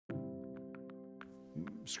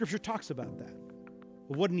Scripture talks about that.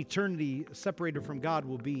 What an eternity separated from God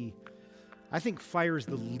will be. I think fire is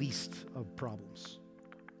the least of problems.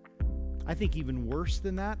 I think even worse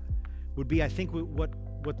than that would be, I think, what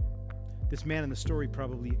this man in the story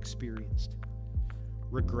probably experienced.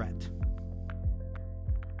 Regret.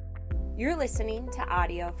 You're listening to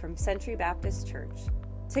audio from Century Baptist Church.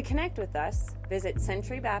 To connect with us, visit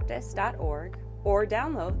centurybaptist.org or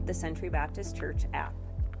download the Century Baptist Church app.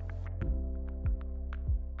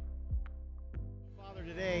 Father,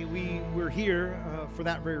 today we're here for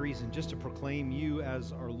that very reason, just to proclaim you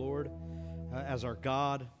as our Lord, as our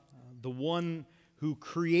God, the one who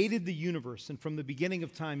created the universe. And from the beginning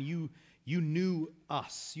of time, you knew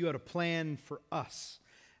us. You had a plan for us.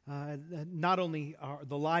 Not only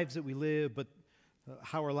the lives that we live, but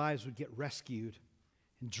how our lives would get rescued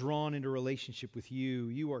and drawn into relationship with you.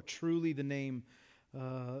 You are truly the name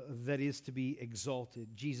that is to be exalted.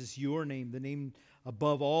 Jesus, your name, the name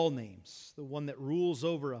above all names, the one that rules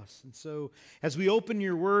over us. And so as we open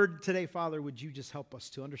your word today, Father, would you just help us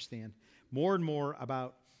to understand more and more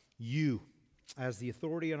about you as the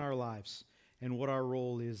authority in our lives and what our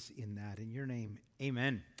role is in that. In your name,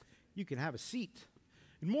 amen. You can have a seat.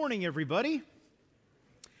 Good morning, everybody.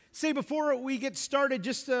 Say, before we get started,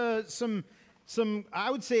 just some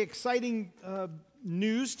I would say exciting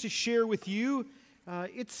news to share with you.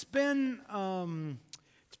 It's been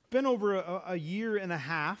over a year and a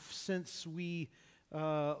half since we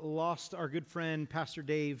lost our good friend Pastor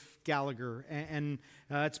Dave Gallagher, and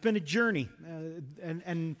it's been a journey,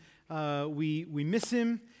 and we miss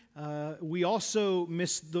him. We also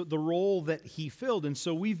miss the role that he filled, and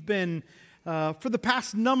so we've been for the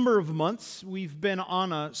past number of months we've been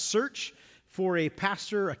on a search for a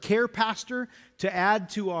pastor, a care pastor, to add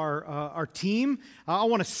to our team. I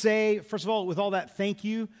want to say, first of all, with all that, thank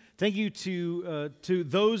you to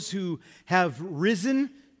those who have risen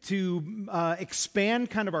to expand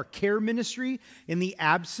kind of our care ministry in the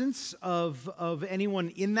absence of anyone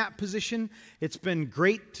in that position. It's been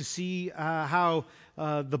great to see how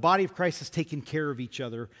the body of Christ has taken care of each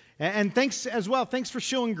other. And thanks as well. Thanks for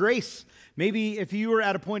showing grace. Maybe if you were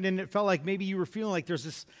at a point and it felt like maybe you were feeling like there's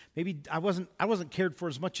this, maybe I wasn't cared for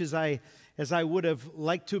as much as I would have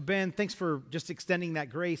liked to have been. Thanks for just extending that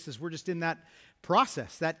grace as we're just in that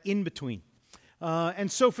process, that in between. And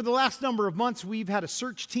so for the last number of months, we've had a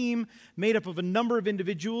search team made up of a number of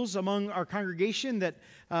individuals among our congregation that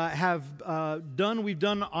we've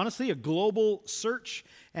done, honestly, a global search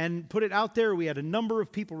and put it out there. We had a number of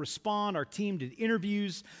people respond. Our team did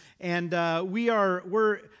interviews. And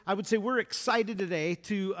we're excited today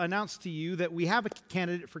to announce to you that we have a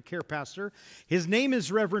candidate for care pastor. His name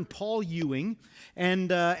is Reverend Paul Ewing,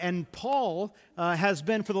 and Paul has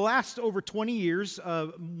been for the last over 20 years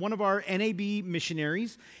one of our NAB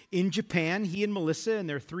missionaries in Japan. He and Melissa and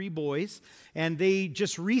their 3 boys, and they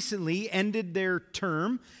just recently ended their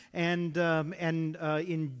term. And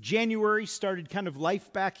in January started kind of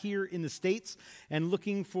life back here in the States and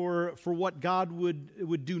looking for what God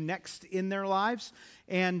would do next in their lives.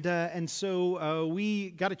 And so we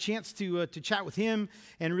got a chance to chat with him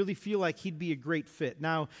and really feel like he'd be a great fit.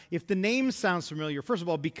 Now, if the name sounds familiar, first of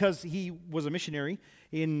all, because he was a missionary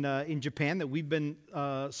in Japan that we've been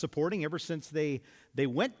supporting ever since they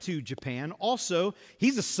went to Japan. Also,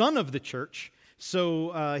 he's a son of the church.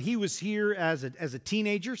 So he was here as a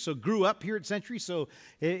teenager, so grew up here at Century. So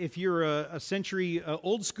if you're a Century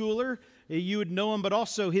old schooler, you would know him. But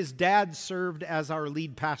also his dad served as our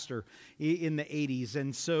lead pastor in the 80s.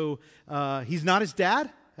 And so he's not his dad.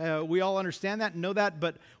 We all understand that and know that,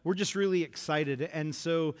 but we're just really excited. And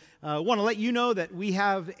so I want to let you know that we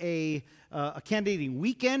have a candidating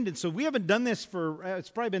weekend. And so we haven't done this for, it's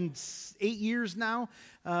probably been 8 years now.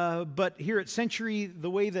 But here at Century, the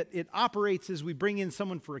way that it operates is we bring in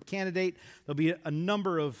someone for a candidate. There'll be a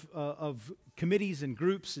number of committees and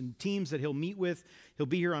groups and teams that he'll meet with. He'll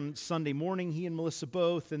be here on Sunday morning, he and Melissa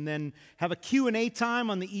both, and then have a Q&A time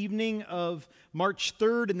on the evening of March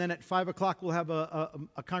 3rd, and then at 5 o'clock we'll have a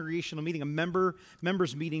congregational meeting, a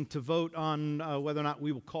members meeting to vote on whether or not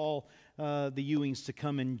we will call the Ewings to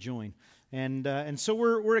come and join. And so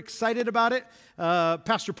we're excited about it.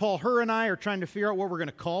 Pastor Paul Herr and I are trying to figure out what we're going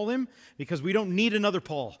to call him because we don't need another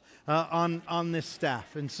Paul on this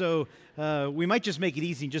staff. And so we might just make it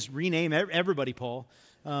easy and just rename everybody Paul.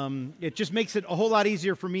 It just makes it a whole lot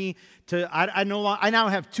easier for me to. I now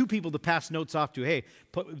have 2 people to pass notes off to. Hey,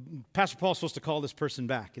 Pastor Paul's supposed to call this person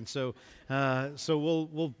back, and so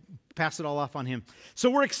we'll pass it all off on him. So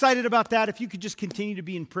we're excited about that. If you could just continue to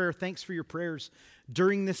be in prayer, thanks for your prayers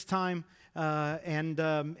during this time. And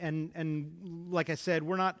like I said,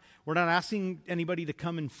 we're not asking anybody to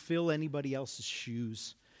come and fill anybody else's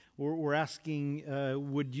shoes. We're asking,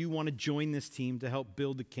 would you want to join this team to help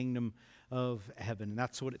build the kingdom of heaven? And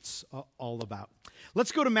that's what it's all about.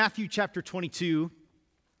 Let's go to Matthew chapter 22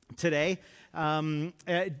 today.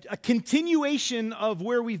 A continuation of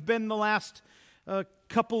where we've been the last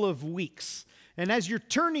couple of weeks. And as you're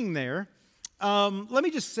turning there, let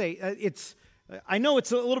me just say, I know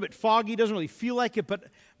it's a little bit foggy, doesn't really feel like it,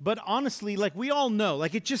 but honestly, like we all know,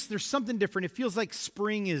 like there's something different. It feels like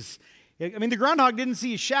spring is, the groundhog didn't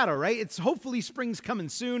see his shadow, right? It's hopefully spring's coming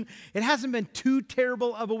soon. It hasn't been too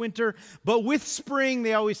terrible of a winter, but with spring,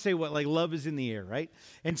 they always say like love is in the air, right?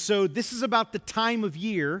 And so this is about the time of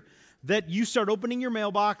year that you start opening your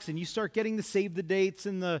mailbox and you start getting the save the dates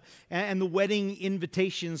and the wedding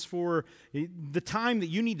invitations for the time that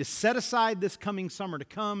you need to set aside this coming summer to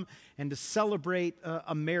come and to celebrate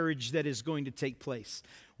a marriage that is going to take place.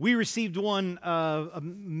 We received one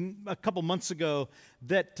a couple months ago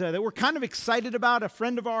that we're kind of excited about. A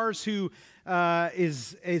friend of ours who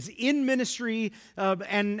is in ministry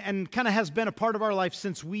and kind of has been a part of our life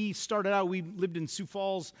since we started out. We lived in Sioux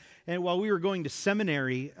Falls, and while we were going to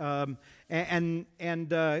seminary, and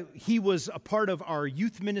he was a part of our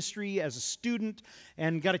youth ministry as a student,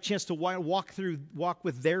 and got a chance to walk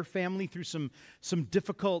with their family through some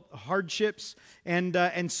difficult hardships,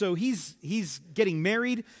 and so he's getting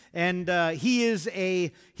married, and he's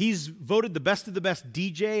voted the best of the best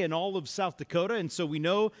DJ in all of South Dakota, and so we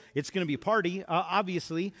know it's going to be a party,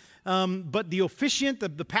 obviously. But the officiant,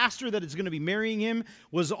 the pastor that is going to be marrying him,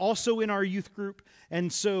 was also in our youth group,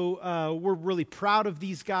 and so we're really proud of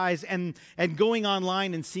these guys. And going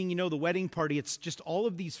online and seeing, the wedding party, it's just all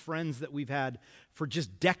of these friends that we've had for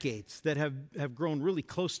just decades that have grown really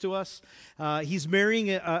close to us. He's marrying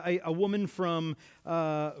a woman from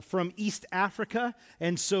East Africa,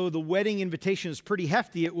 and so the wedding invitation is pretty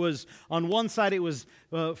hefty. It was, on one side, it was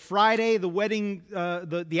Friday, the wedding,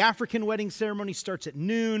 the African wedding ceremony starts at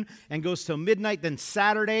noon and goes till midnight. Then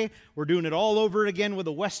Saturday, we're doing it all over again with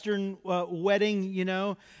a Western wedding,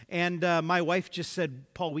 and my wife just said,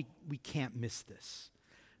 Paul, we can't miss this.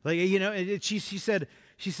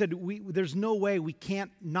 She said, there's no way we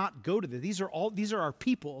can't not go to this. These are our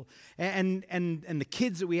people, and the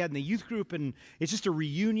kids that we had in the youth group, and it's just a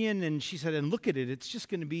reunion. And she said, and look at it, it's just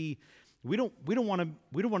going to be, we don't want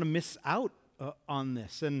to miss out on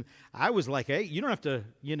this. And I was like, hey, you don't have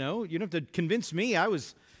to convince me. I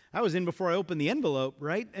was in before I opened the envelope,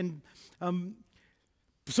 right? And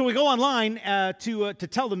so we go online to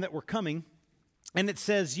tell them that we're coming, and it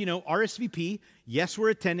says, RSVP, yes, we're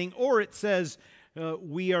attending, or it says,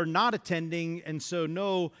 we are not attending, and so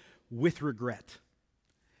no, with regret.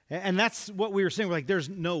 And that's what we were saying. We're like, there's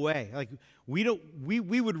no way. Like,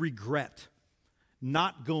 we would regret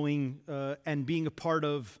not going and being a part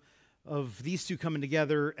of these two coming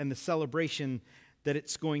together and the celebration that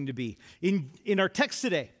it's going to be. In our text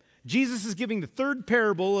today, Jesus is giving the third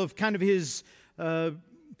parable of kind of his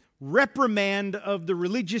reprimand of the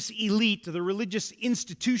religious elite, the religious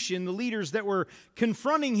institution, the leaders that were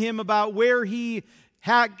confronting him about where he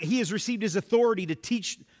has received his authority to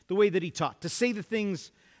teach the way that he taught, to say the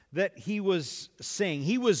things that he was saying.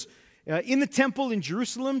 He was in the temple in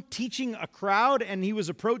Jerusalem teaching a crowd, and he was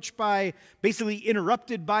approached by, basically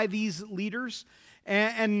interrupted by these leaders.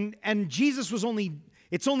 And Jesus was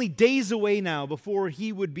it's only days away now before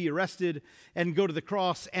he would be arrested and go to the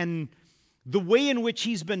cross. And the way in which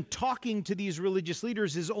he's been talking to these religious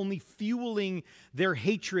leaders is only fueling their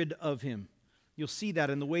hatred of him. You'll see that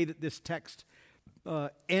in the way that this text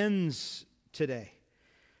ends today.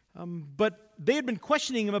 But they had been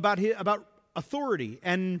questioning him about authority,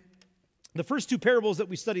 and the first two parables that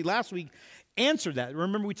we studied last week answered that.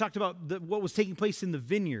 Remember, we talked about what was taking place in the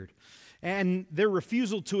vineyard, and their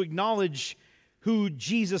refusal to acknowledge who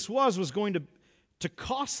Jesus was going to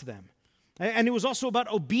cost them. And it was also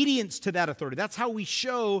about obedience to that authority. That's how we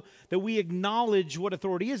show that we acknowledge what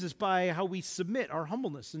authority is by how we submit our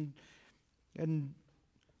humbleness and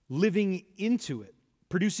living into it.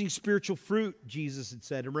 Producing spiritual fruit, Jesus had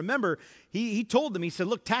said. And remember, he told them, he said,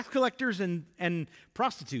 look, tax collectors and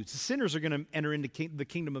prostitutes, the sinners are going to enter into the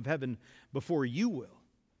kingdom of heaven before you will.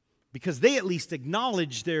 Because they at least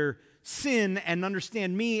acknowledge their sin and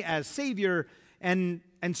understand me as Savior, and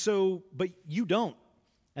so, but you don't.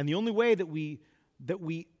 And the only way that we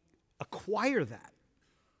acquire that,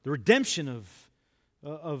 the redemption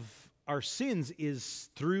of our sins, is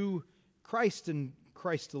through Christ and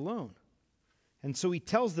Christ alone. And so he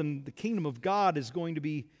tells them the kingdom of God is going to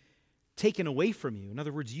be taken away from you. In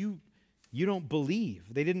other words, you you don't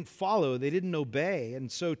believe. They didn't follow. They didn't obey.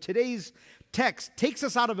 And so today's text takes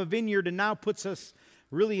us out of a vineyard and now puts us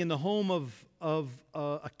really in the home of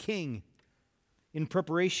a king in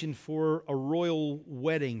preparation for a royal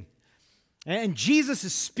wedding. And Jesus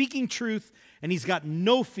is speaking truth, and he's got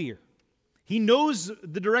no fear. He knows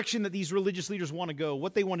the direction that these religious leaders want to go,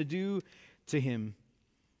 what they want to do to him.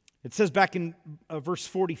 It says back in verse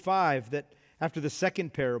 45 that after the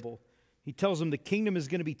second parable, he tells them the kingdom is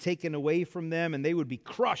going to be taken away from them and they would be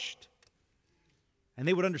crushed. And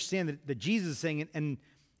they would understand that Jesus is saying it, and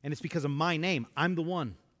it's because of my name. I'm the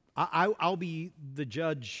one. I'll be the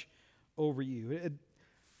judge over you. It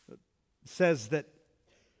says that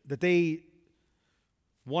they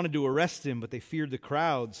wanted to arrest him, but they feared the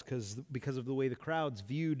crowds because of the way the crowds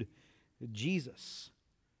viewed Jesus.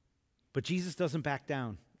 But Jesus doesn't back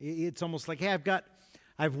down. It's almost like, hey,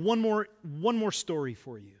 I have one more story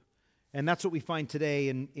for you. And that's what we find today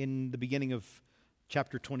in the beginning of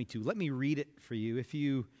chapter 22. Let me read it for you. If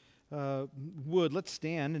you would, let's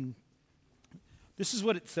stand. And this is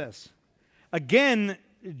what it says. Again,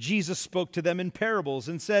 Jesus spoke to them in parables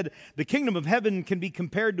and said, the kingdom of heaven can be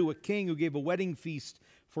compared to a king who gave a wedding feast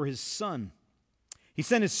for his son. He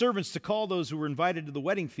sent his servants to call those who were invited to the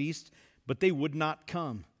wedding feast, but they would not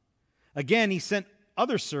come. Again, he sent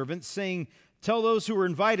other servants, saying, tell those who were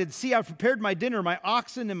invited, see, I've prepared my dinner. My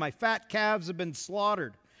oxen and my fat calves have been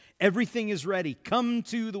slaughtered. Everything is ready. Come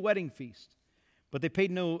to the wedding feast. But they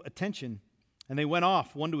paid no attention, and they went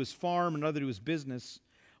off, one to his farm, another to his business,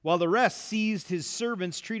 while the rest seized his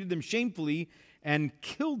servants, treated them shamefully, and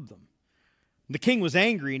killed them. The king was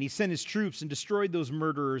angry, and he sent his troops and destroyed those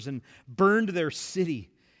murderers and burned their city.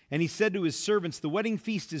 And he said to his servants, the wedding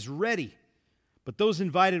feast is ready, but those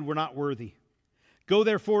invited were not worthy. Go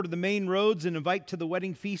therefore to the main roads and invite to the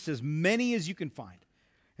wedding feast as many as you can find.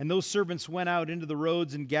 And those servants went out into the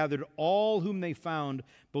roads and gathered all whom they found,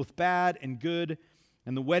 both bad and good,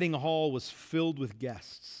 and the wedding hall was filled with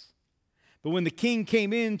guests. But when the king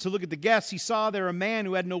came in to look at the guests, he saw there a man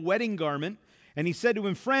who had no wedding garment, and he said to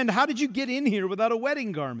him, friend, how did you get in here without a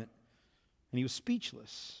wedding garment? And he was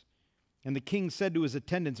speechless. And the king said to his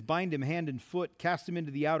attendants, bind him hand and foot, cast him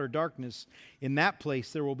into the outer darkness. In that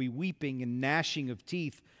place there will be weeping and gnashing of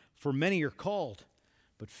teeth, for many are called,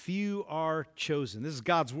 but few are chosen. This is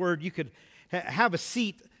God's word. You could have a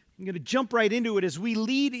seat. I'm going to jump right into it as we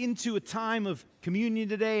lead into a time of communion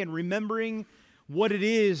today and remembering what it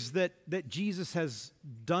is that Jesus has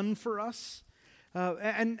done for us.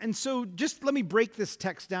 And so just let me break this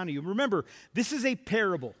text down to you. Remember, this is a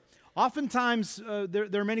parable. Oftentimes, there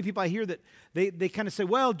are many people I hear that they kind of say,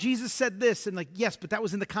 well, Jesus said this, and like, yes, but that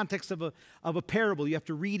was in the context of a parable. You have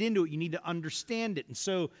to read into it. You need to understand it. And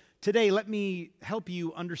so today, let me help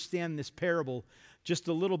you understand this parable just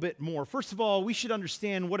a little bit more. First of all, we should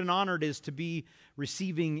understand what an honor it is to be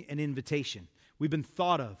receiving an invitation. We've been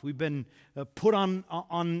thought of. We've been put on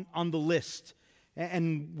the list,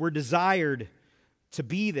 and we're desired to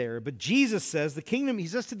be there. But Jesus says, the kingdom, he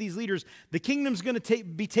says to these leaders, the kingdom's going to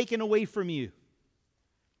be taken away from you.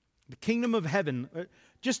 The kingdom of heaven.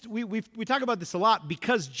 We talk about this a lot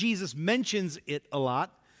because Jesus mentions it a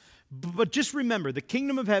lot. But just remember, the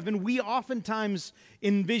kingdom of heaven, we oftentimes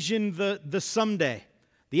envision the someday,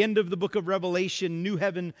 the end of the book of Revelation, new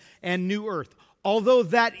heaven and new earth. Although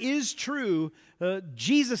that is true,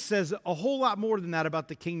 Jesus says a whole lot more than that about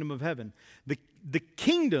the kingdom of heaven. The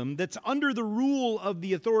kingdom that's under the rule of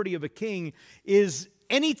the authority of a king is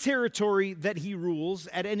any territory that he rules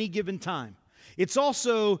at any given time. It's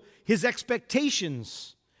also his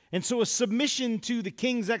expectations. And so a submission to the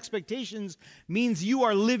king's expectations means you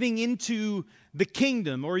are living into the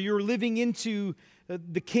kingdom, or you're living into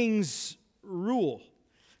the king's rule.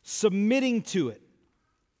 Submitting to it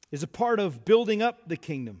is a part of building up the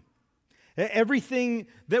kingdom. Everything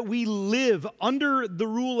that we live under the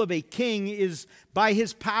rule of a king is by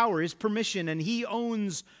his power, his permission, and he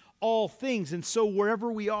owns all things. And so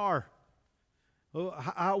wherever we are,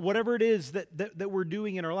 whatever it is that we're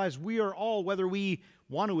doing in our lives, we are all, whether we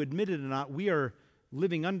want to admit it or not, we are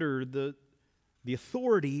living under the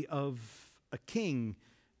authority of a king.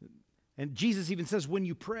 And Jesus even says, when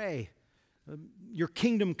you pray, your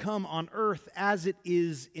kingdom come on earth as it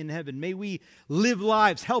is in heaven. May we live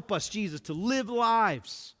lives. Help us, Jesus, to live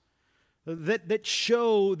lives that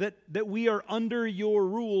show that we are under your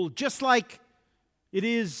rule, just like it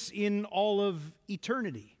is in all of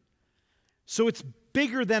eternity. So it's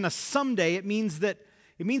bigger than a someday. It means that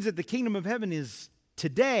the kingdom of heaven is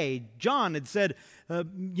today. John had said,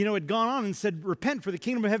 had gone on and said, repent, for the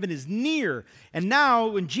kingdom of heaven is near. And now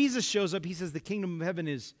when Jesus shows up, he says the kingdom of heaven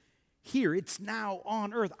is here. It's now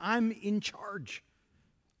on earth. I'm in charge.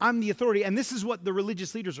 I'm the authority. And this is what the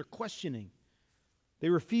religious leaders are questioning. They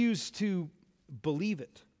refuse to believe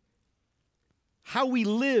it. How we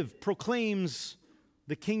live proclaims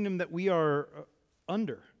the kingdom that we are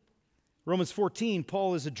under. Romans 14,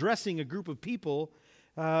 Paul is addressing a group of people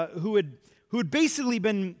who had basically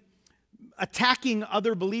been attacking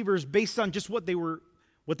other believers based on just what they were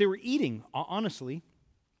eating, honestly.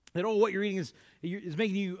 That, what you're eating is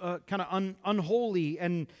making you kind of unholy.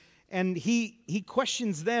 And he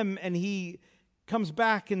questions them, and he comes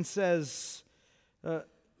back and says,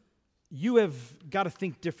 you have got to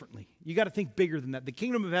think differently. You got to think bigger than that. The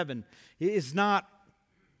kingdom of heaven is not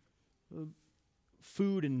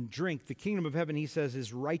food and drink. The kingdom of heaven, he says,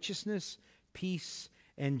 is righteousness, peace,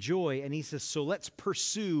 and joy. And he says, so let's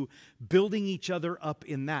pursue building each other up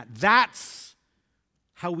in that. That's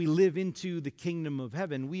how we live into the kingdom of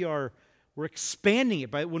heaven. We're expanding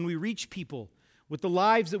it by when we reach people with the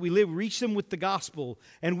lives that we live, reach them with the gospel,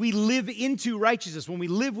 and we live into righteousness. When we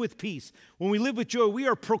live with peace, when we live with joy, we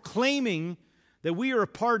are proclaiming that we are a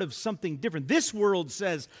part of something different. This world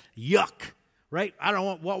says, yuck, right? I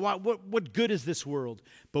don't want, what good is this world?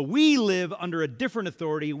 But we live under a different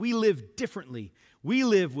authority. We live differently. We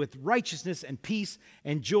live with righteousness and peace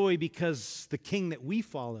and joy because the king that we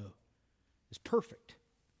follow is perfect.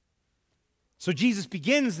 So Jesus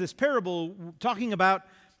begins this parable talking about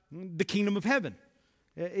the kingdom of heaven.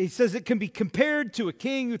 He says it can be compared to a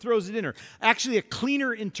king who throws a dinner. Actually, a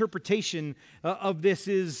cleaner interpretation of this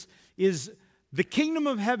is the kingdom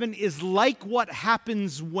of heaven is like what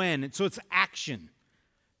happens when. So it's action.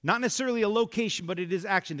 Not necessarily a location, but it is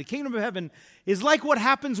action. The kingdom of heaven is like what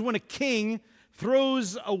happens when a king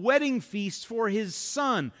throws a wedding feast for his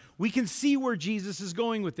son. We can see where Jesus is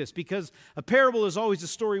going with this because a parable is always a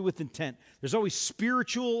story with intent. There's always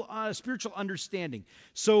spiritual understanding.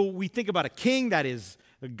 So we think about a king, that is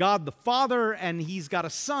God the Father, and he's got a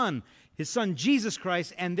son, his son Jesus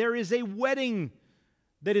Christ, and there is a wedding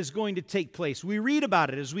that is going to take place. We read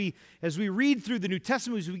about it as we read through the New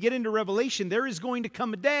Testament, as we get into Revelation. There is going to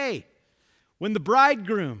come a day when the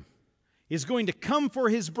bridegroom is going to come for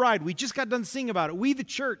his bride. We just got done singing about it. We, the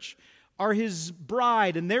church, are his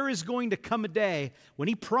bride, and there is going to come a day when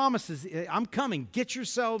he promises, I'm coming. Get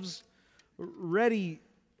yourselves ready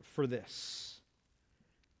for this.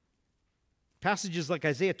 Passages like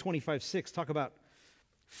Isaiah 25:6 talk about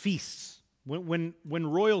feasts. When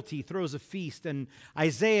royalty throws a feast, and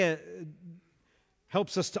Isaiah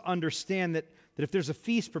helps us to understand that if there's a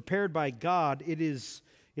feast prepared by God,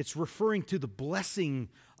 it's referring to the blessing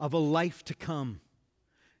of a life to come.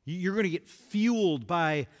 You're going to get fueled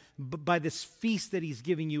by this feast that he's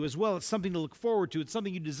giving you as well. It's something to look forward to. It's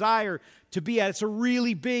something you desire to be at. It's a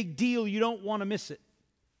really big deal. You don't want to miss it.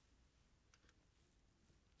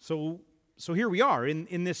 So here we are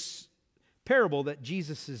in this parable that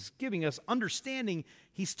Jesus is giving us, understanding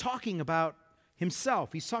he's talking about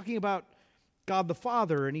himself. He's talking about God the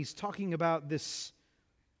Father, and he's talking about this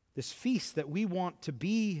feast that we want to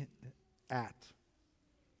be at,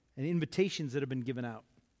 and invitations that have been given out.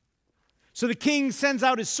 So the king sends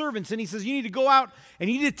out his servants, and he says, you need to go out, and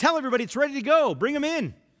you need to tell everybody it's ready to go. Bring them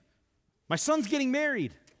in. My son's getting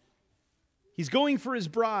married. He's going for his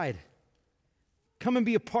bride. Come and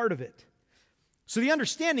be a part of it. So the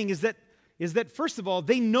understanding is that first of all,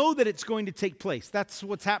 they know that it's going to take place. That's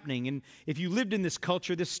what's happening. And if you lived in this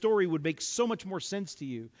culture, this story would make so much more sense to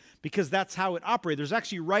you because that's how it operated. There's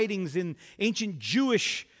actually writings in ancient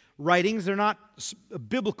Jewish writings. They're not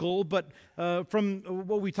biblical, but from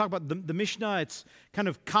what we talk about, the Mishnah, it's kind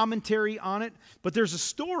of commentary on it. But there's a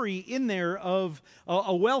story in there of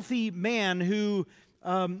a wealthy man who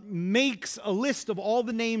makes a list of all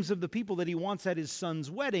the names of the people that he wants at his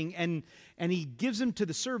son's wedding, and he gives them to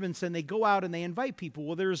the servants, and they go out and they invite people.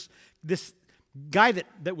 Well, there's this guy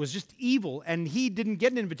that was just evil, and he didn't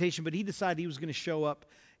get an invitation, but he decided he was going to show up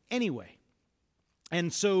anyway.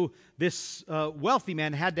 And so this wealthy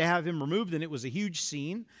man had to have him removed, and it was a huge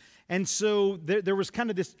scene. And so there was kind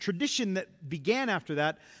of this tradition that began after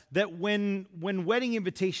that when wedding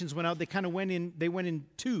invitations went out, they kind of went in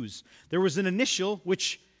twos. There was an initial,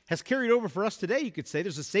 which has carried over for us today, you could say.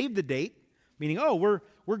 There's a save the date, meaning,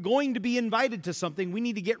 we're going to be invited to something. We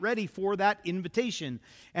need to get ready for that invitation.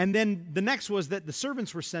 And then the next was that the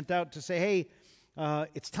servants were sent out to say, hey,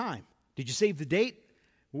 it's time. Did you save the date?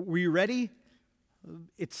 Were you ready?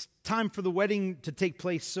 It's time for the wedding to take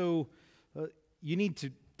place, so you need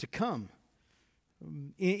to come.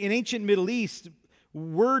 In ancient Middle East,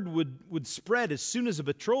 word would spread as soon as a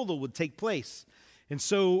betrothal would take place. And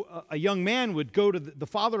so a young man would go to the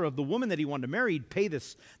father of the woman that he wanted to marry. He'd pay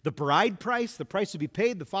the bride price. The price would be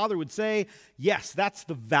paid. The father would say, yes, that's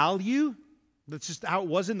the value That's just how it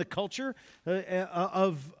was in the culture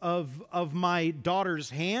of my daughter's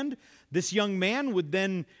hand. This young man would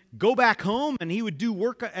then go back home and he would do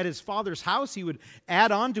work at his father's house. He would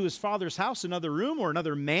add on to his father's house another room or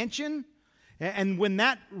another mansion. And when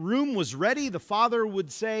that room was ready, the father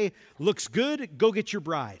would say, "Looks good, go get your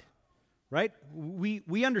bride." Right?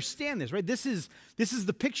 We understand this, right? This is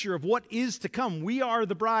the picture of what is to come. We are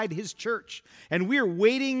the bride, his church. And we are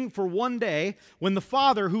waiting for one day when the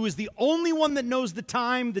Father, who is the only one that knows the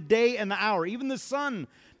time, the day, and the hour, even the Son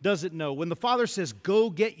doesn't know. When the Father says, "Go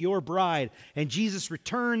get your bride," and Jesus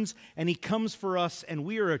returns and he comes for us, and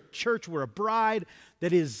we are a church, we're a bride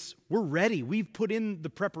we're ready. We've put in the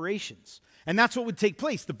preparations. And that's what would take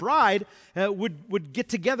place. The bride would get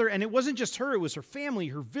together, and it wasn't just her, it was her family,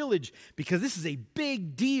 her village, because this is a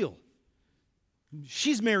big deal.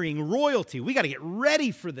 She's marrying royalty. We got to get ready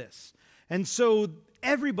for this. And so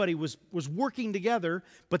everybody was working together,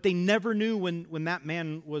 but they never knew when that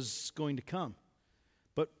man was going to come.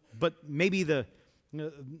 But maybe the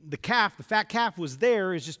fat calf was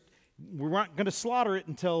there. It's just we're not going to slaughter it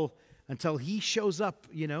until he shows up,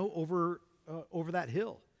 over that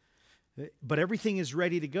hill. But everything is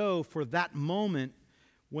ready to go for that moment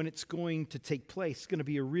when it's going to take place. It's going to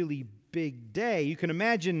be a really big day. You can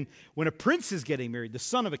imagine when a prince is getting married, the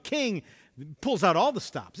son of a king pulls out all the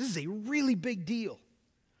stops. This is a really big deal.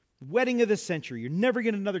 Wedding of the century. You're never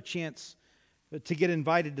getting another chance to get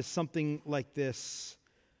invited to something like this.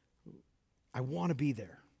 I want to be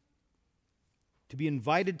there. To be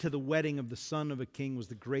invited to the wedding of the son of a king was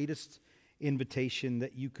the greatest invitation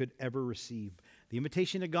that you could ever receive. The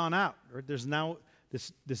invitation had gone out. Right? There's now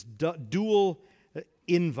this dual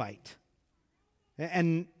invite.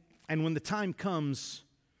 And when the time comes,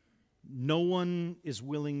 no one is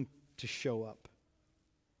willing to show up.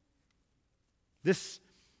 This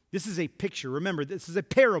is a picture. Remember, this is a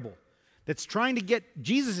parable that's trying to get,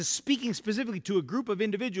 Jesus is speaking specifically to a group of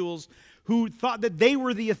individuals who thought that they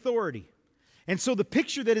were the authority. And so the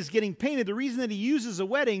picture that is getting painted, the reason that he uses a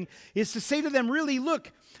wedding is to say to them, really,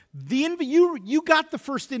 look, you got the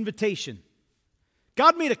first invitation.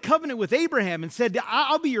 God made a covenant with Abraham and said,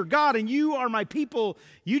 "I'll be your God and you are my people.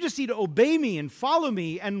 You just need to obey me and follow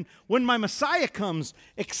me. And when my Messiah comes,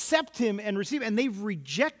 accept him and receive him." And they've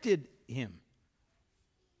rejected him.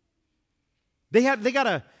 They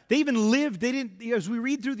even lived, as we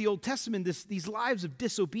read through the Old Testament, these lives of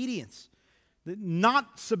disobedience.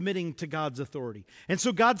 Not submitting to God's authority. And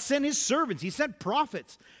so God sent his servants. He sent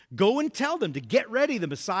prophets. Go and tell them to get ready. The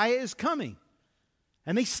Messiah is coming.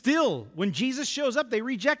 And they still, when Jesus shows up, they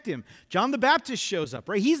reject him. John the Baptist shows up,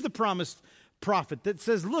 right? He's the promised prophet that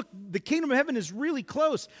says, look, the kingdom of heaven is really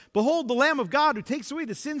close. Behold, the Lamb of God who takes away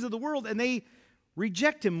the sins of the world. And they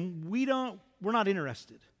reject him. We're not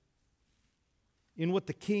interested in what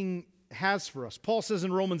the king has for us. Paul says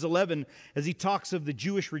in Romans 11, as he talks of the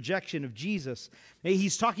Jewish rejection of Jesus,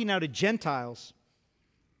 he's talking now to Gentiles.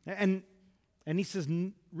 And he says,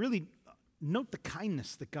 really, note the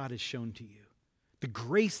kindness that God has shown to you, the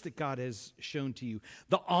grace that God has shown to you,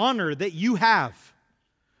 the honor that you have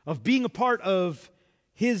of being a part of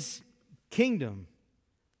his kingdom.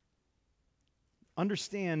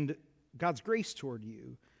 Understand God's grace toward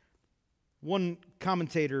you. One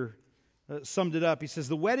commentator summed it up. He says,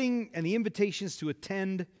 the wedding and the invitations to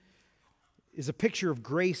attend is a picture of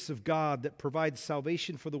grace of God that provides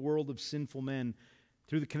salvation for the world of sinful men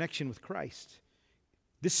through the connection with Christ.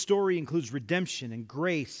 This story includes redemption and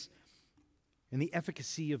grace and the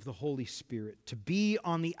efficacy of the Holy Spirit. To be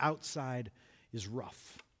on the outside is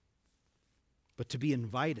rough, but to be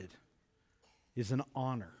invited is an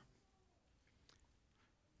honor.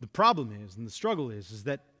 The problem is, and the struggle is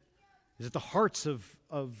that the hearts of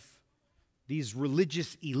these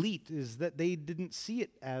religious elite is that they didn't see it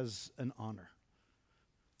as an honor.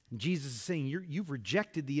 And Jesus is saying, you've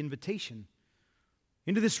rejected the invitation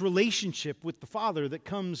into this relationship with the Father that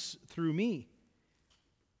comes through me.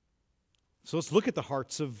 So let's look at the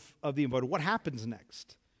hearts of the invited. What happens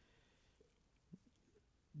next?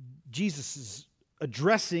 Jesus is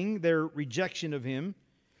addressing their rejection of him.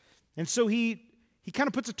 And so he kind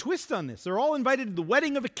of puts a twist on this. They're all invited to the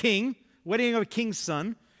wedding of a king, wedding of a king's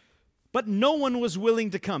son. But no one was willing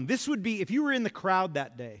to come. This would be, if you were in the crowd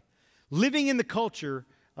that day, living in the culture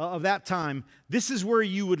of that time, this is where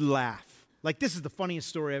you would laugh. Like, this is the funniest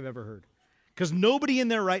story I've ever heard. Because nobody in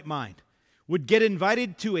their right mind would get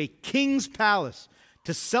invited to a king's palace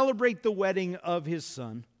to celebrate the wedding of his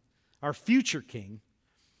son, our future king,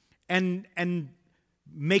 and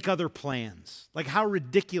make other plans. Like, how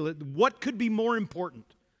ridiculous. What could be more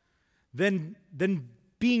important than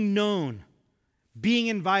being known, being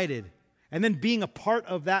invited, and then being a part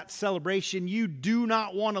of that celebration, you do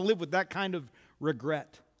not want to live with that kind of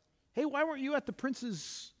regret. Hey, why weren't you at the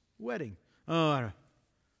prince's wedding? Oh,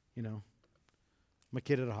 my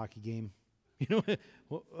kid at a hockey game.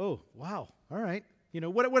 Well, oh, wow, all right.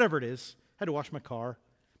 Whatever it is. I had to wash my car.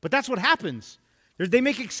 But that's what happens. They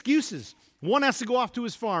make excuses. One has to go off to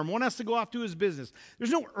his farm. One has to go off to his business.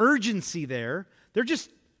 There's no urgency there. They're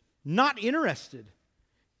just not interested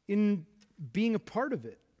in being a part of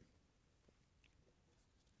it.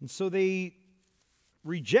 And so they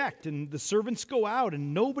reject, and the servants go out,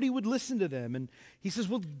 and nobody would listen to them. And he says,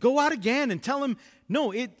 well, go out again and tell them,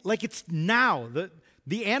 no, it's now.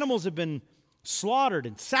 The animals have been slaughtered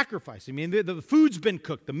and sacrificed. I mean, the food's been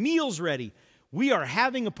cooked. The meal's ready. We are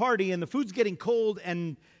having a party, and the food's getting cold,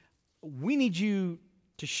 and we need you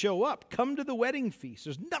to show up. Come to the wedding feast.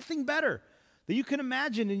 There's nothing better that you can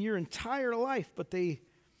imagine in your entire life, but they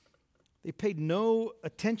paid no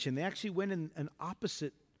attention. They actually went in an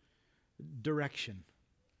opposite direction.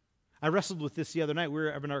 I wrestled with this the other night. We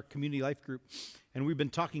were having our community life group, and we've been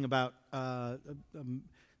talking about the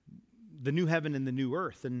new heaven and the new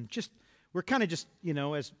earth, and we're kind of just,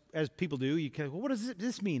 as people do, you kind of, well, what does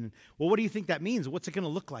this mean? Well, what do you think that means? What's it going to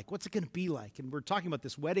look like? What's it going to be like? And we're talking about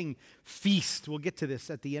this wedding feast. We'll get to this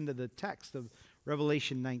at the end of the text of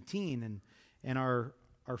Revelation 19. And our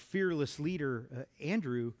fearless leader,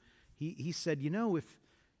 Andrew, he said,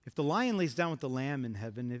 if the lion lays down with the lamb in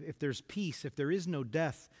heaven, if there's peace, if there is no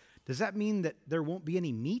death, does that mean that there won't be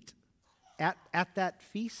any meat at that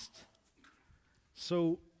feast?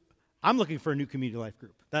 So I'm looking for a new community life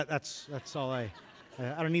group. That's all I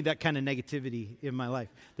don't need that kind of negativity in my life.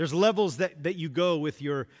 There's levels that you go with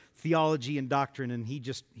your theology and doctrine, and he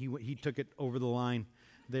took it over the line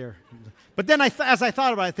there. But then as I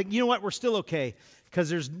thought about it, I think, you know what, we're still okay,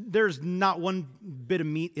 because there's not one bit of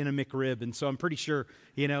meat in a McRib, and so I'm pretty sure,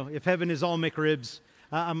 if heaven is all McRibs,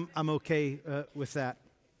 I'm okay with that.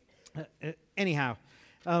 Anyhow,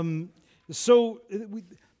 so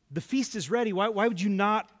the feast is ready. Why would you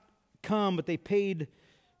not come? But they paid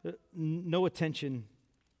no attention.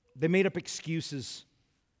 They made up excuses.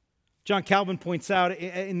 John Calvin points out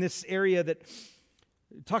in this area that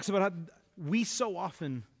talks about how we so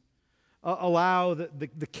often allow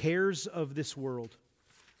the cares of this world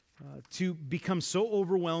to become so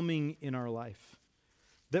overwhelming in our life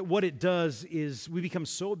that what it does is we become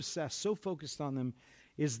so obsessed, so focused on them,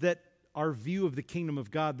 is that our view of the kingdom of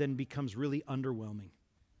God then becomes really underwhelming.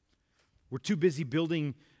 We're too busy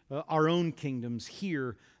building our own kingdoms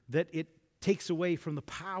here that it takes away from the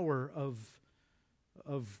power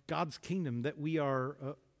of God's kingdom that we are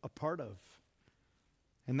a part of.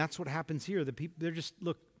 And that's what happens here. The people, they're just,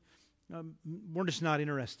 we're just not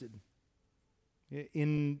interested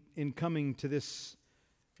in coming to this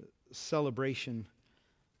celebration.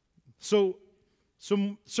 So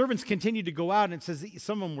some servants continued to go out, and it says that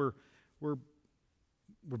some of them were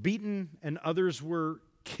beaten and others were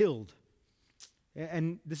killed.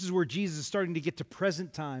 And this is where Jesus is starting to get to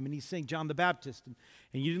present time, and he's saying John the Baptist, and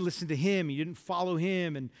you didn't listen to him, you didn't follow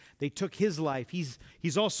him, and they took his life.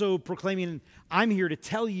 He's also proclaiming, I'm here to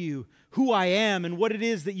tell you who I am and what it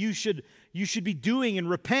is that you should be doing, and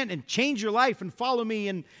repent and change your life and follow me,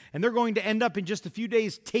 and they're going to end up in just a few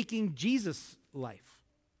days taking Jesus' life.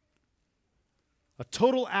 A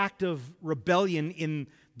total act of rebellion in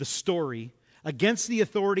the story against the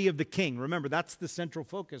authority of the king. Remember, that's the central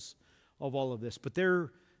focus of all of this. But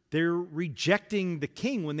they're rejecting the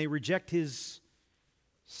king when they reject his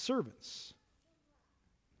servants.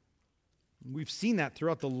 We've seen that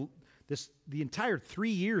throughout the entire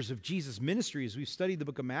 3 years of Jesus' ministry as we've studied the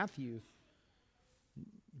book of Matthew.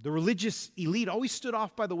 The religious elite always stood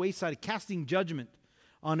off by the wayside, casting judgment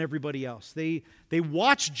on everybody else. They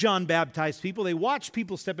watched John baptize people. They watched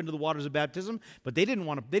people step into the waters of baptism, but they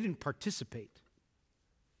didn't participate.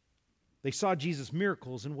 They saw Jesus'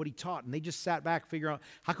 miracles and what he taught, and they just sat back figuring out,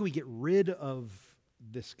 how can we get rid of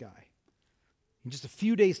this guy? In just a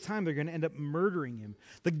few days' time, they're going to end up murdering him.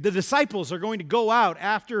 The disciples are going to go out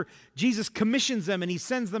after Jesus commissions them, and he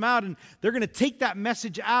sends them out, and they're going to take that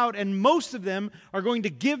message out, and most of them are going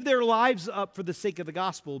to give their lives up for the sake of the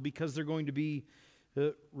gospel because they're going to be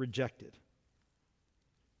rejected.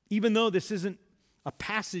 Even though this isn't a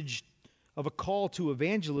passage of a call to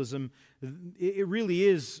evangelism, it really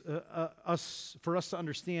is for us to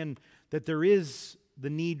understand that there is the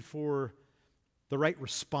need for the right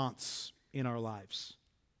response in our lives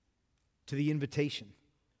to the invitation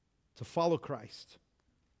to follow Christ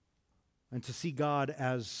and to see God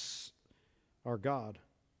as our God.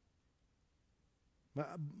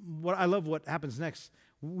 I love what happens next.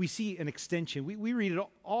 We see an extension. We read it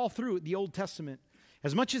all through the Old Testament.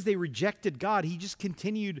 As much as they rejected God, he just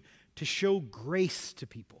continued to show grace to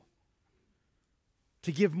people,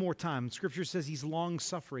 to give more time. Scripture says he's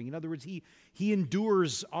long-suffering. In other words, he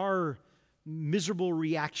endures our miserable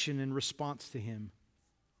reaction in response to him,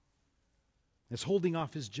 as holding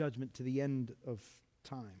off his judgment to the end of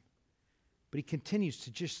time. But he continues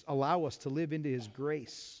to just allow us to live into his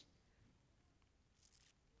grace.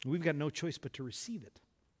 We've got no choice but to receive it,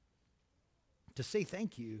 to say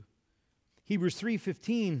thank you. Hebrews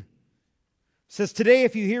 3:15 says, today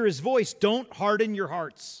if you hear his voice, don't harden your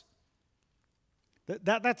hearts.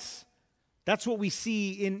 That's what we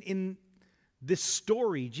see in this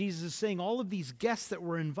story. Jesus is saying all of these guests that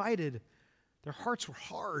were invited, their hearts were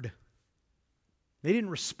hard. They didn't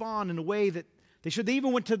respond in a way that they should. They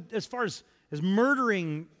even went to as far as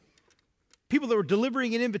murdering people that were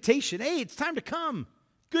delivering an invitation. Hey, it's time to come.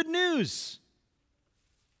 Good news.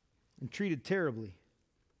 And treated terribly.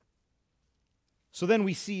 So then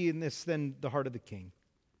we see in this then the heart of the king.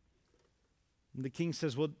 And the king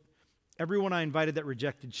says, well, everyone I invited that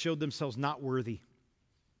rejected showed themselves not worthy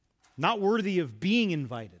of being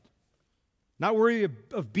invited, not worthy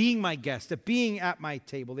of being my guest, of being at my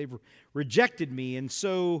table. They've rejected me. And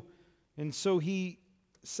so he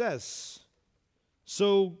says,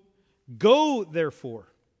 so go therefore.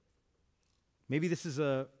 Maybe this is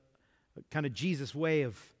a kind of Jesus way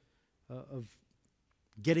of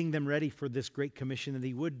getting them ready for this great commission that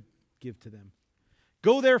he would give to them.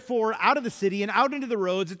 Go therefore out of the city and out into the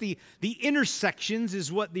roads at the intersections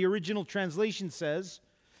is what the original translation says,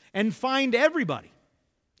 and find everybody.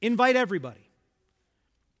 Invite everybody.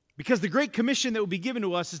 Because the great commission that will be given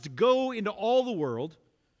to us is to go into all the world,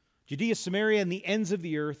 Judea, Samaria, and the ends of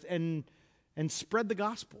the earth, and spread the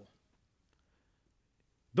gospel.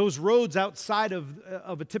 Those roads outside of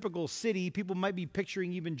a typical city, people might be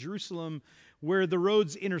picturing even Jerusalem, where the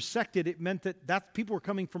roads intersected. It meant that people were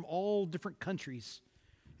coming from all different countries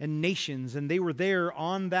and nations, and they were there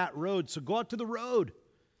on that road. So go out to the road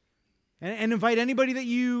and invite anybody that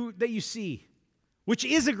you see, which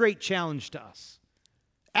is a great challenge to us.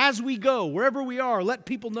 As we go, wherever we are, let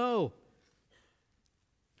people know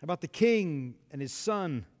about the King and his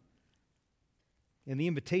Son and the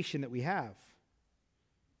invitation that we have.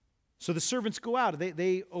 So the servants go out.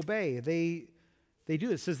 They obey. They do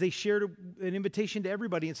it. It says they shared an invitation to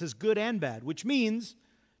everybody. It says good and bad, which means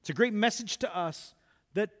it's a great message to us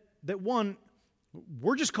that one,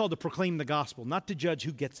 we're just called to proclaim the gospel, not to judge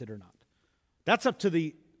who gets it or not. That's up to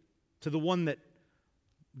the one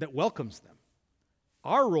that welcomes them.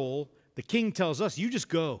 Our role, the king tells us, you just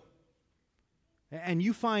go. And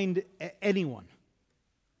you find anyone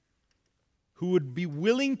who would be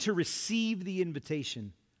willing to receive the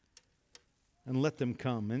invitation and let them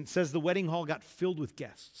come. And it says the wedding hall got filled with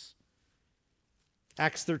guests.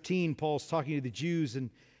 Acts 13, Paul's talking to the Jews,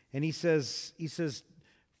 and he says,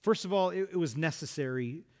 first of all, it was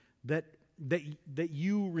necessary that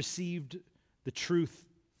you received the truth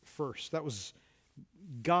first. That was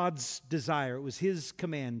God's desire. It was his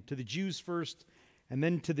command to the Jews first and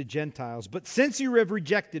then to the Gentiles. But since you have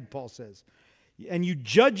rejected, Paul says, and you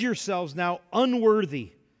judge yourselves now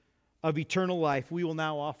unworthy of eternal life, we will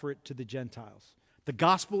now offer it to the Gentiles. The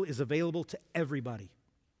gospel is available to everybody,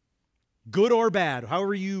 good or bad,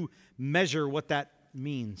 however you measure what that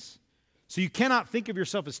means. So you cannot think of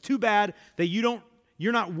yourself as too bad that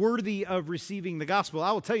you're not worthy of receiving the gospel.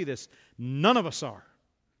 I will tell you this, none of us are.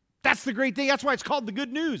 That's the great thing. That's why it's called the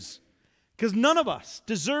good news. Because none of us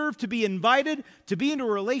deserve to be invited to be into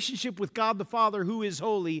a relationship with God the Father who is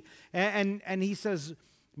holy. And he says,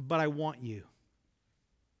 but I want you.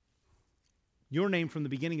 Your name from the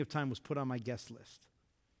beginning of time was put on my guest list.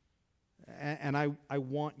 And I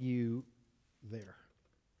want you there.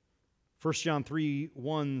 1 John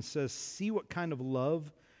 3:1 says, see what kind of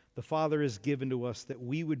love the Father has given to us that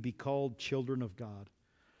we would be called children of God.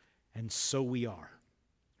 And so we are.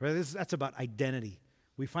 Right? That's about identity.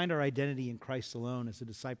 We find our identity in Christ alone as a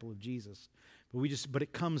disciple of Jesus. But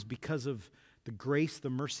it comes because of the grace, the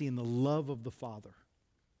mercy, and the love of the Father.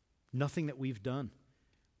 Nothing that we've done.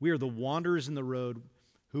 We are the wanderers in the road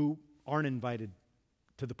who aren't invited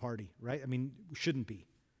to the party, right? I mean, we shouldn't be.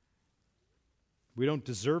 We don't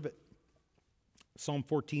deserve it. Psalm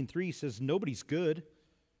 14:3 says, nobody's good,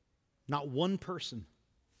 not one person.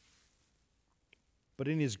 But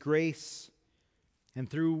in his grace and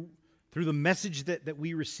through the message that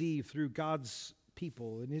we receive through God's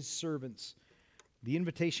people and his servants, the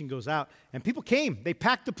invitation goes out. And people came. They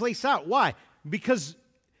packed the place out. Why? Because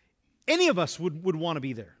any of us would want to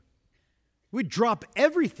be there. We'd drop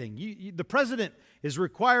everything. The president is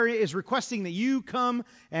requesting that you come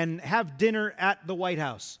and have dinner at the White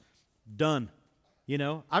House. Done.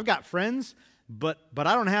 I've got friends, but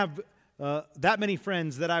I don't have that many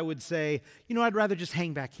friends that I would say, I'd rather just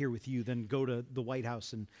hang back here with you than go to the White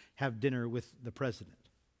House and have dinner with the president.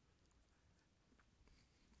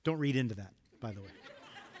 Don't read into that, by the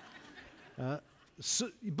way.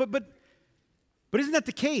 But isn't that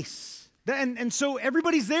the case? And so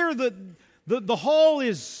everybody's there. The hall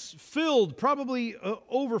is filled, probably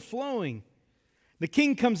overflowing. The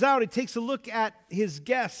king comes out. He takes a look at his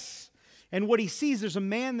guests. And what he sees, there's a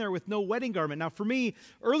man there with no wedding garment. Now, for me,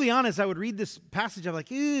 early on, as I would read this passage, I'm like,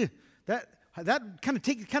 that kind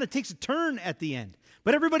of takes a turn at the end.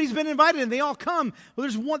 But everybody's been invited, and they all come. Well,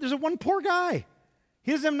 there's one poor guy.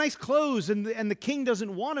 He doesn't have nice clothes, and the king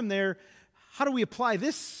doesn't want him there. How do we apply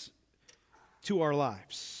this to our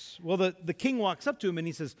lives? Well, the king walks up to him, and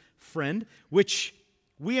he says, friend, which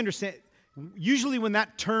we understand. Usually when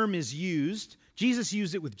that term is used, Jesus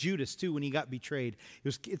used it with Judas, too, when he got betrayed.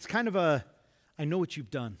 It's kind of I know what you've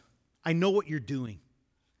done. I know what you're doing.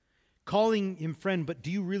 Calling him friend, but do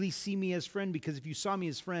you really see me as friend? Because if you saw me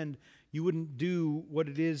as friend, you wouldn't do what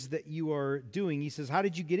it is that you are doing. He says, how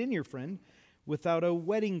did you get in here, friend, without a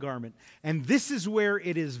wedding garment? And this is where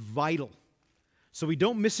it is vital. So we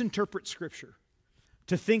don't misinterpret Scripture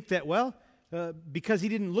to think that, because he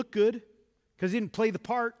didn't look good, because he didn't play the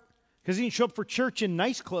part, because he didn't show up for church in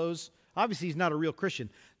nice clothes, obviously he's not a real Christian.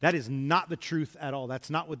 That is not the truth at all. That's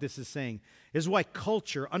not what this is saying. This is why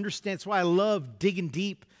culture understands, why I love digging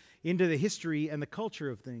deep into the history and the culture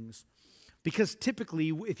of things. Because typically,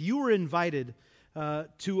 if you were invited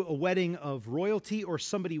to a wedding of royalty or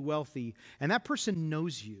somebody wealthy, and that person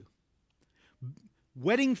knows you,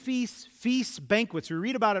 wedding feasts, banquets, we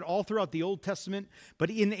read about it all throughout the Old Testament, but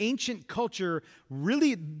in ancient culture,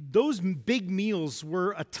 really those big meals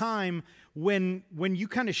were a time when you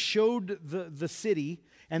kind of showed the city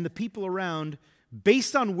and the people around,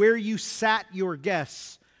 based on where you sat your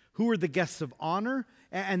guests, who were the guests of honor,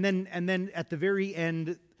 and then at the very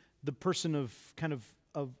end, the person of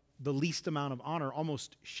the least amount of honor,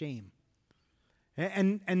 almost shame.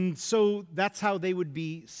 And so that's how they would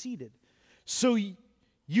be seated. So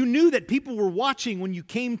you knew that people were watching when you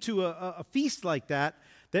came to a feast like that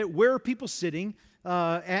where are people sitting,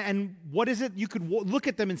 and what is it? You could look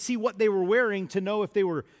at them and see what they were wearing to know if they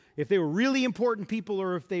were really important people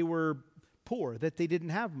or if they were poor, that they didn't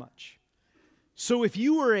have much. So if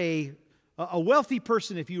you were a wealthy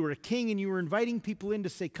person, if you were a king and you were inviting people in to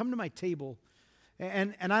say, come to my table,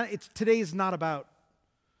 today is not about,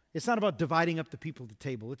 it's not about dividing up the people at the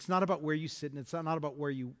table. It's not about where you sit, and it's not about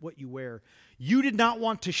what you wear. You did not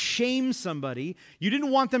want to shame somebody. You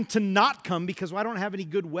didn't want them to not come because I don't have any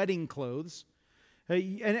good wedding clothes.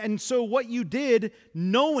 And so what you did,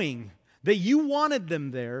 knowing that you wanted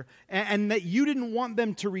them there and that you didn't want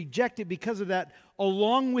them to reject it because of that,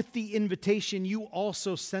 along with the invitation, you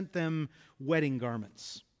also sent them wedding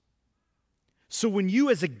garments. So when you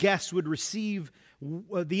as a guest would receive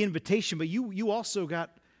the invitation, but you also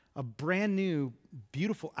got a brand new,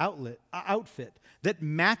 beautiful outfit that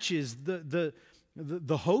matches the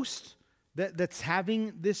host that's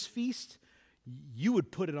having this feast, you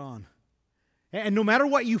would put it on. And no matter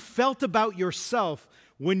what you felt about yourself,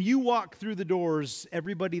 when you walked through the doors,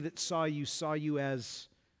 everybody that saw you as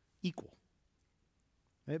equal.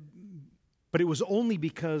 But it was only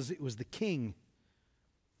because it was the king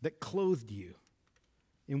that clothed you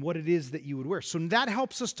in what it is that you would wear. So that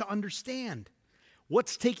helps us to understand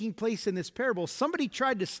what's taking place in this parable. Somebody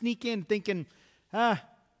tried to sneak in thinking, I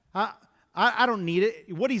don't need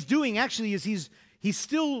it. What he's doing actually is he's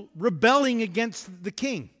still rebelling against the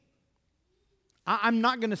king. I'm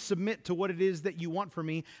not going to submit to what it is that you want from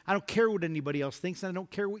me. I don't care what anybody else thinks, and I don't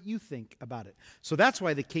care what you think about it. So that's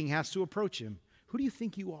why the king has to approach him. Who do you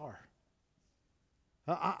think you are?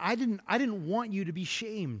 I didn't want you to be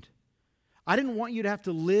shamed. I didn't want you to have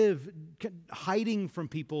to live hiding from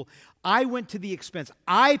people. I went to the expense.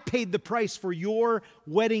 I paid the price for your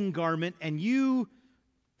wedding garment, and you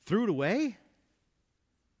threw it away?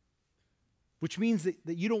 Which means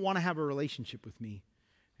that you don't want to have a relationship with me.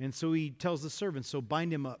 And so he tells the servants, so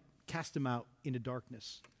bind him up, cast him out into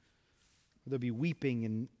darkness. There'll be weeping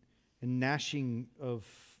and gnashing of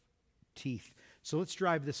teeth. So let's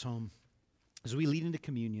drive this home as we lead into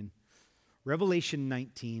communion. Revelation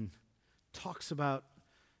 19 talks about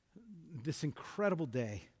this incredible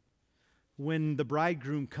day when the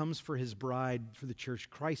bridegroom comes for his bride, for the church.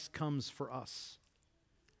 Christ comes for us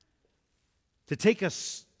to take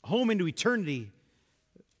us home into eternity,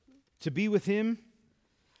 to be with him.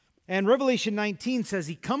 And Revelation 19 says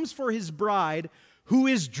he comes for his bride who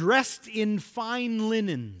is dressed in fine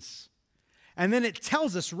linens. And then it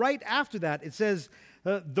tells us right after that, it says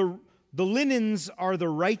the The linens are the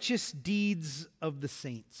righteous deeds of the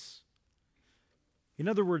saints. In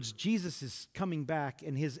other words, Jesus is coming back,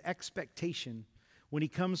 and his expectation when he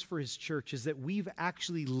comes for his church is that we've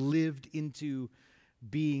actually lived into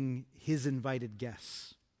being his invited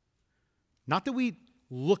guests. Not that we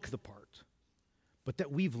look the part, but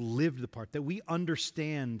that we've lived the part, that we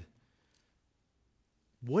understand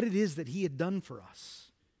what it is that he had done for us.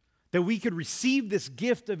 That we could receive this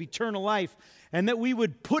gift of eternal life, and that we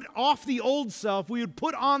would put off the old self, we would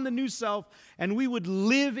put on the new self, and we would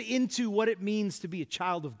live into what it means to be a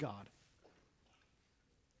child of God.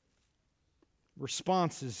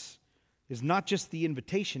 Response is not just the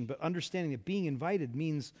invitation, but understanding that being invited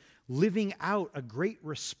means living out a great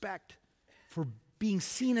respect for being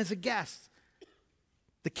seen as a guest.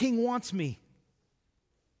 The King wants me.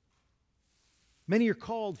 Many are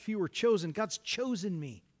called, few are chosen. God's chosen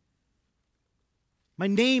me. My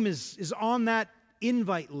name is on that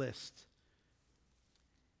invite list.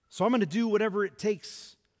 So I'm going to do whatever it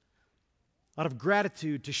takes out of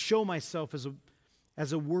gratitude to show myself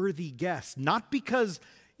as a worthy guest. Not because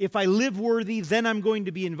if I live worthy, then I'm going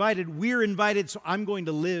to be invited. We're invited, so I'm going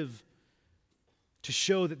to live to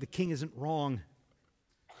show that the King isn't wrong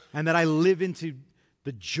and that I live into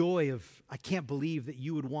the joy of, I can't believe that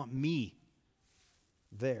you would want me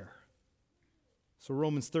there. So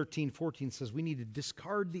Romans 13:14 says we need to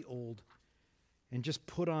discard the old and just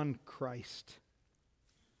put on Christ.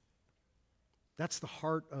 That's the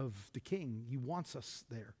heart of the King. He wants us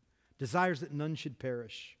there. Desires that none should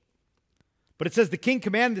perish. But it says the King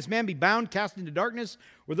commanded this man be bound, cast into darkness,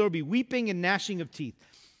 where there will be weeping and gnashing of teeth.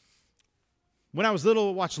 When I was little,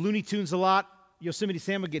 I watched Looney Tunes a lot. Yosemite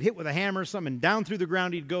Sam would get hit with a hammer or something, and down through the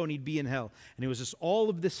ground he'd go and he'd be in hell. And it was just all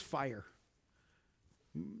of this fire.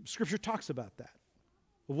 Scripture talks about that.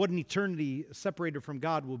 Of what an eternity separated from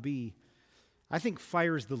God will be. I think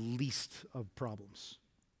fire is the least of problems.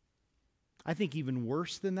 I think even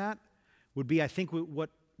worse than that would be, I think, what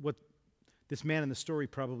this man in the story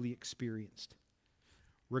probably experienced.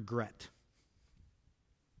 Regret.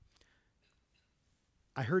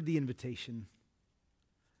 I heard the invitation.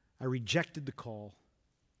 I rejected the call.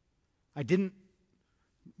 I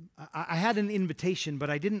had an invitation, but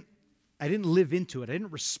I didn't live into it. I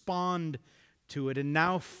didn't respond to it. And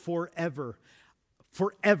now forever,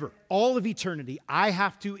 all of eternity, I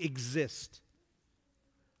have to exist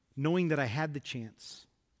knowing that I had the chance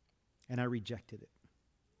and I rejected it.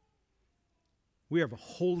 We have a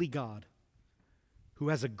holy God who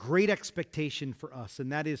has a great expectation for us,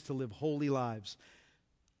 and that is to live holy lives.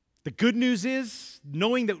 The good news is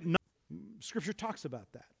knowing that Scripture talks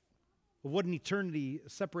about that, of what an eternity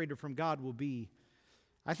separated from God will be.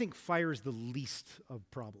 I think fire is the least of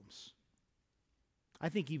problems. I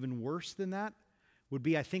think even worse than that would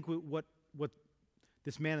be, I think, what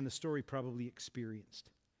this man in the story probably experienced.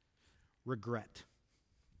 Regret.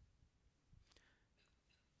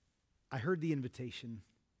 I heard the invitation.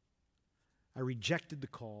 I rejected the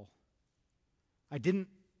call. I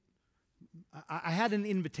had an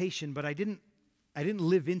invitation, but I didn't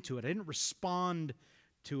live into it. I didn't respond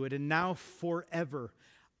to it. And now forever,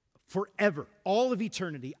 all of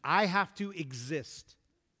eternity, I have to exist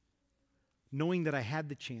knowing that I had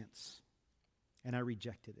the chance and I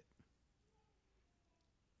rejected it.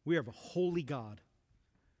 We have a holy God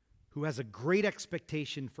who has a great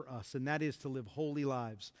expectation for us, and that is to live holy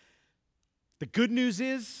lives. The good news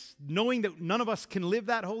is knowing that none of us can live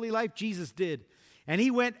that holy life. Jesus did. And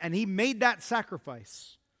he went and he made that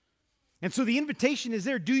sacrifice. And so the invitation is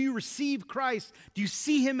there. Do you receive Christ? Do you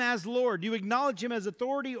see him as Lord? Do you acknowledge him as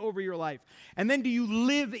authority over your life? And then do you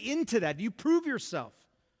live into that? Do you prove yourself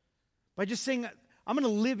by just saying, I'm going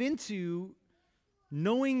to live into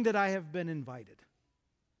knowing that I have been invited,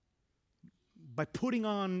 by putting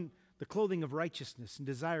on the clothing of righteousness and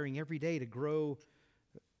desiring every day to grow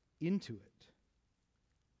into it.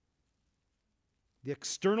 The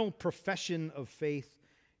external profession of faith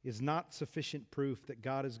is not sufficient proof that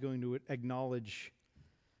God is going to acknowledge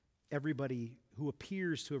everybody who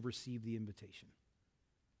appears to have received the invitation.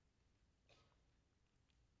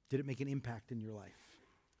 Did it make an impact in your life?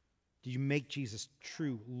 Did you make Jesus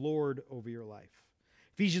true Lord over your life?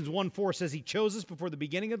 Ephesians 1:4 says he chose us before the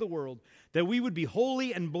beginning of the world that we would be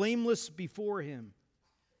holy and blameless before him.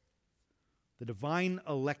 The divine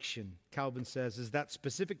election, Calvin says, is that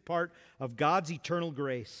specific part of God's eternal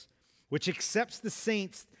grace which accepts the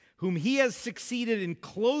saints whom he has succeeded in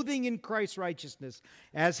clothing in Christ's righteousness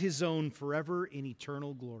as his own forever in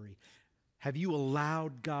eternal glory. Have you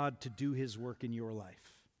allowed God to do his work in your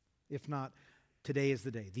life? If not, today is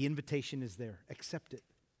the day. The invitation is there. Accept it.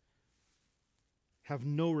 have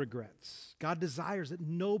no regrets. God desires that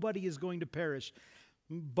nobody is going to perish,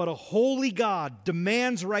 but a holy God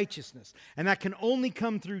demands righteousness, and that can only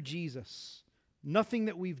come through Jesus. Nothing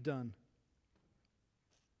that we've done.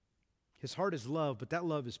 His heart is love, but that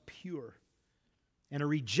love is pure. And a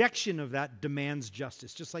rejection of that demands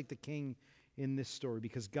justice, just like the king in this story,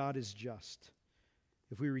 because God is just.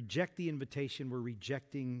 If we reject the invitation, we're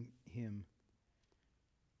rejecting him.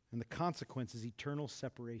 And the consequence is eternal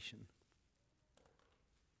separation.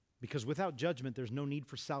 Because without judgment, there's no need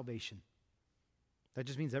for salvation. That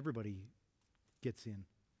just means everybody gets in.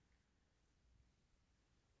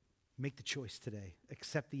 Make the choice today.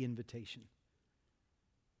 Accept the invitation.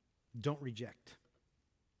 Don't reject,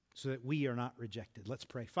 so that we are not rejected. Let's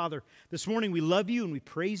pray. Father, this morning we love you and we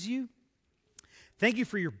praise you. Thank you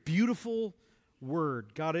for your beautiful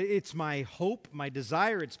word. God, it's my hope, my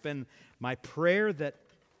desire. It's been my prayer that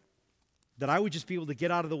I would just be able to get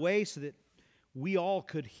out of the way so that we all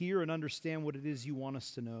could hear and understand what it is you want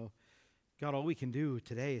us to know. God, all we can do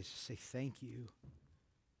today is just say thank you.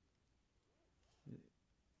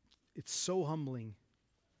 It's so humbling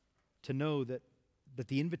to know that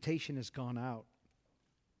the invitation has gone out.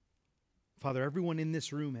 Father, everyone in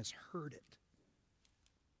this room has heard it.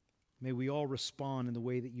 May we all respond in the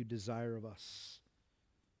way that you desire of us.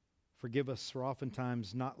 Forgive us for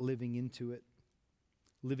oftentimes not living into it,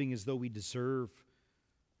 living as though we deserve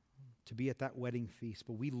to be at that wedding feast.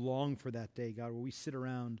 But we long for that day, God, where we sit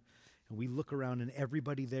around and we look around and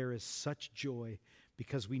everybody there is such joy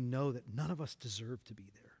because we know that none of us deserve to be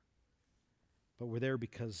there. But we're there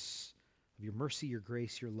because of your mercy, your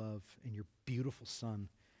grace, your love, and your beautiful Son,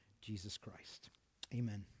 Jesus Christ.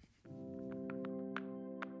 Amen.